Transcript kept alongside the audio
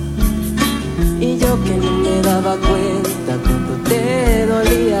yo que no me daba cuenta cuánto te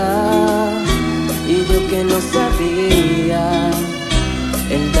dolía, y yo que no sabía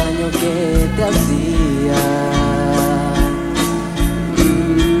el daño que te hacía.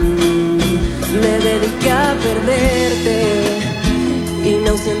 Me dediqué a perderte,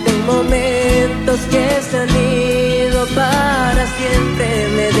 inocente en momentos que se han ido para siempre.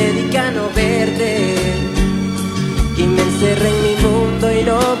 Me dediqué a no verte y me encerré en mi mundo y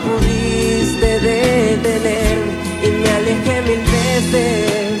no pudiste detenerme, y me alejé mil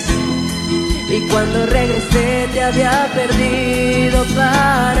veces, y cuando regresé te había perdido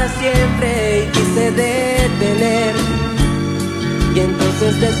para siempre, y quise detener, y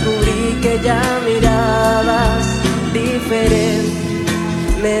entonces descubrí que ya mirabas diferente.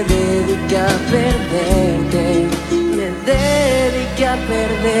 Me dediqué a perderte, me dediqué a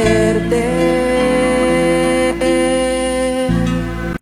perderte.